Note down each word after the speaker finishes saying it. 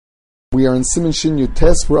We are in Siman Shin Yud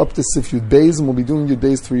Tes. We're up to Sif Yud Beis, and we'll be doing Yud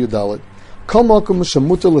Beis through Yud Dalet. Kol makom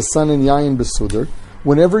shemuter l'sanen yayin besuder.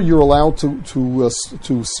 Whenever you're allowed to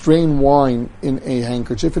strain wine in a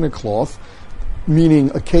handkerchief, in a cloth,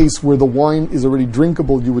 meaning a case where the wine is already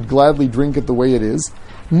drinkable, you would gladly drink it the way it is.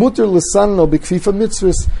 Muter l'sanno b'kfifa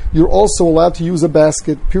mitzvus. You're also allowed to use a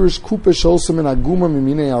basket. Pirish kupe shosem and aguma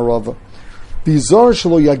mimine arava. Bizar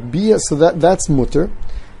shelo yakbiya. So that's muter.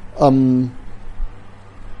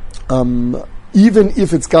 Even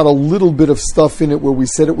if it's got a little bit of stuff in it where we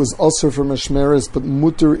said it was usher from Ashmeres, but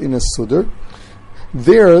mutter in a sudder,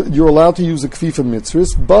 there you're allowed to use a kfifa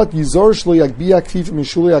mitzvahs, but yizor shlo yakbiya kfifa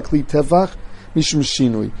mishuli akli tefach mishum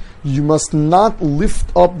shinui. You must not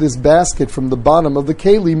lift up this basket from the bottom of the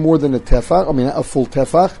keli more than a full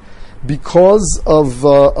tefach, because of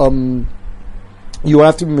you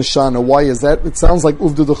have to be mishana. Why is that? It sounds like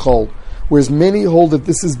uvdu dechol, whereas many hold that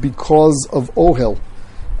this is because of ohel.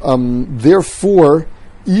 Therefore,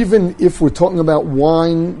 even if we're talking about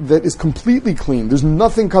wine that is completely clean, there's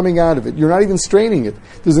nothing coming out of it, you're not even straining it,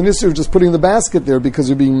 there's an issue of just putting the basket there because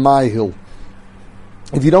you're being mahil.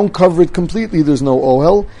 If you don't cover it completely, there's no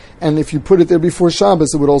ohel, and if you put it there before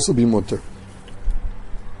Shabbos, it would also be mutter.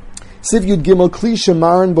 Siv Yud Gimel Kli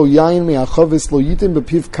Shemaran Bo Yayin Me'achavis Lo Yitin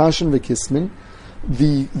Bepiv Kashin V'Kismin.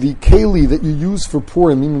 The keli that you use for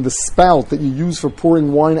pouring, meaning the spout that you use for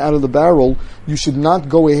pouring wine out of the barrel, you should not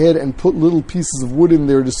go ahead and put little pieces of wood in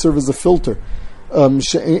there to serve as a filter. Because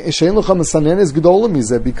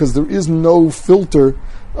there is no filter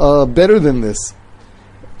better than this.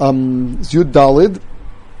 Yud Dalid.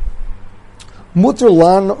 Muter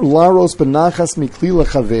laros benachas mikli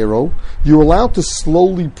lechavero. You're allowed to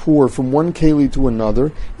slowly pour from one keli to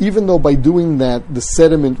another, even though by doing that the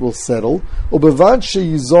sediment will settle. Obevad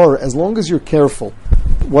sheyizar, as long as you're careful.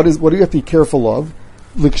 What do you have to be careful of?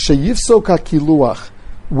 Likshayivso kakiluach,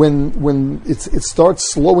 when it starts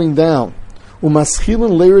slowing down.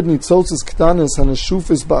 Umaschilin leirid nitzotzes ktanis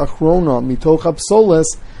hanashufis ba'achrona mitoch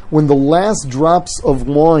apsoles, when the last drops of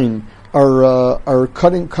wine are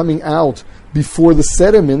coming out before the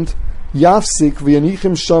sediment, yafsik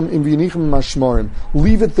v'yanichim sham im v'yanichim mashmarim.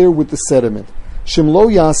 Leave it there with the sediment.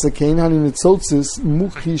 Shemlo yasakein hani nitzotzis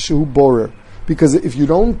muchi shehu borer. Because if you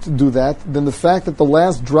don't do that, then the fact that the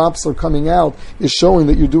last drops are coming out is showing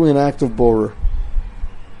that you're doing an act of borer.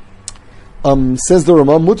 Says the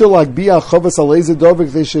Rama, muter lagbiya chavas aleze dovik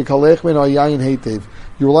v'shekalech men ayayin heitev.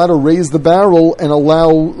 You're allowed to raise the barrel and allow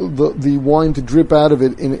the wine to drip out of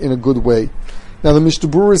it in a good way. Now the Mishnah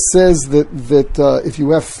Berurah says that if you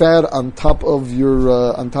have fat on top of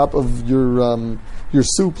your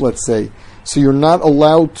soup, let's say, so you're not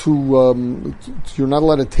allowed to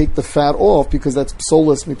take the fat off, because that's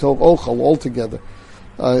psolas mitoch ochel altogether.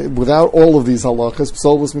 Without all of these halachas,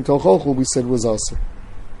 psolas mitoch ochel we said was aser.